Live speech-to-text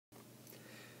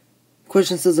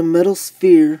Question says a metal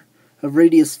sphere of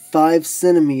radius 5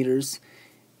 centimeters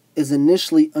is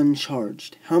initially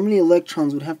uncharged. How many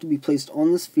electrons would have to be placed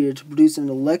on the sphere to produce an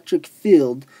electric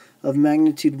field of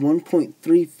magnitude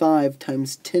 1.35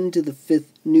 times 10 to the 5th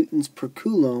newtons per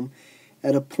coulomb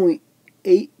at a point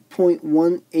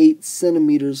 8.18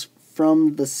 centimeters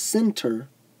from the center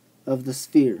of the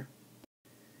sphere?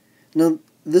 Now,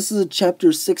 this is a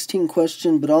chapter 16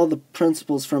 question, but all the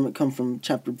principles from it come from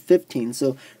chapter 15.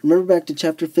 So remember back to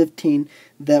chapter 15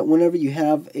 that whenever you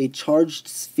have a charged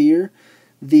sphere,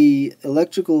 the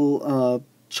electrical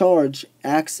charge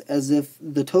acts as if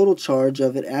the total charge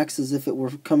of it acts as if it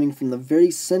were coming from the very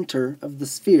center of the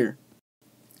sphere.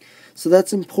 So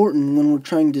that's important when we're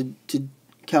trying to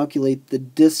calculate the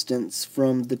distance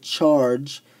from the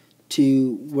charge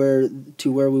to where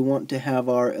we want to have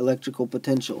our electrical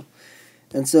potential.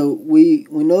 And so we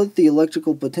know that the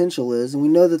electrical potential is, and we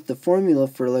know that the formula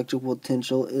for electrical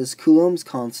potential is Coulomb's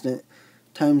constant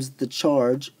times the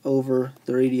charge over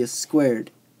the radius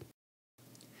squared.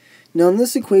 Now in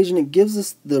this equation it gives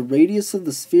us the radius of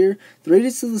the sphere. The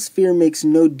radius of the sphere makes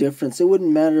no difference. It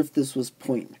wouldn't matter if this was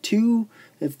 0.2,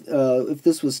 if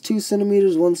this was 2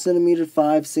 centimeters, 1 centimeter,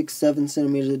 5, 6, 7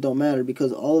 centimeters, it don't matter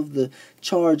because all of the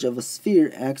charge of a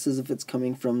sphere acts as if it's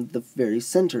coming from the very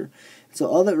center. So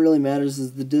all that really matters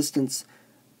is the distance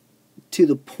to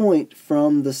the point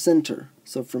from the center.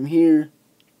 So from here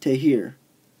to here.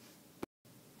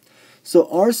 So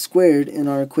r squared in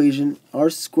our equation, r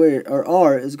is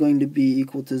going to be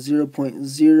equal to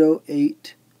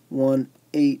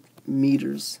 0.0818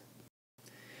 meters.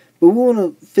 But we want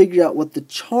to figure out what the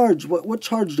charge, what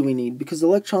charge do we need? Because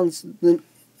electrons,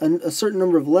 a certain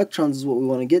number of electrons is what we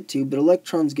want to get to, but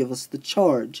electrons give us the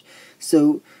charge.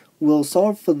 So we'll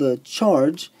solve for the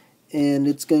charge, and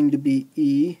it's going to be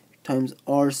E times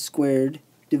r squared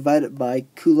divided by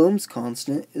Coulomb's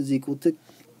constant is equal to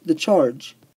the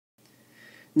charge.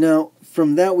 Now,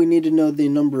 from that we need to know the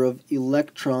number of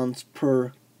electrons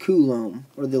per coulomb,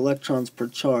 or the electrons per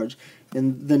charge.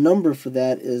 And the number for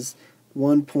that is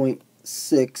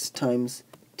 1.6 times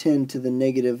 10 to the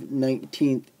negative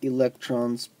 19th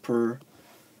electrons per,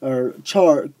 or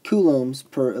coulombs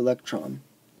per electron.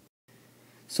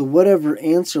 So whatever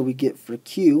answer we get for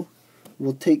Q,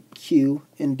 we'll take Q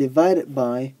and divide it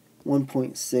by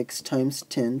 1.6 times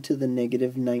 10 to the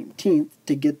negative 19th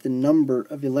to get the number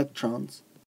of electrons.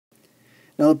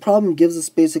 Now the problem gives us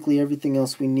basically everything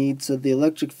else we need. So the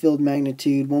electric field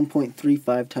magnitude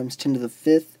 1.35 times 10 to the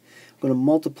 5th. I'm going to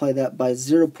multiply that by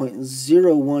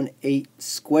 0.018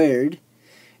 squared.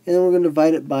 And then we're going to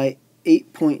divide it by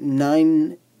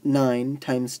 8.99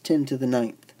 times 10 to the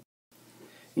 9th.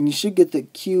 And you should get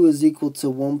that Q is equal to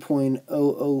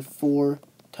 1.004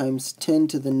 times 10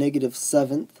 to the negative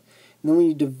 7th. And then when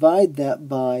you divide that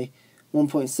by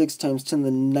 1.6 times 10 to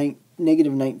the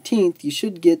negative 19th, you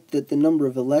should get that the number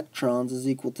of electrons is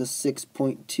equal to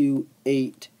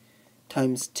 6.28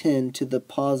 times 10 to the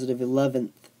positive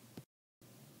 11th.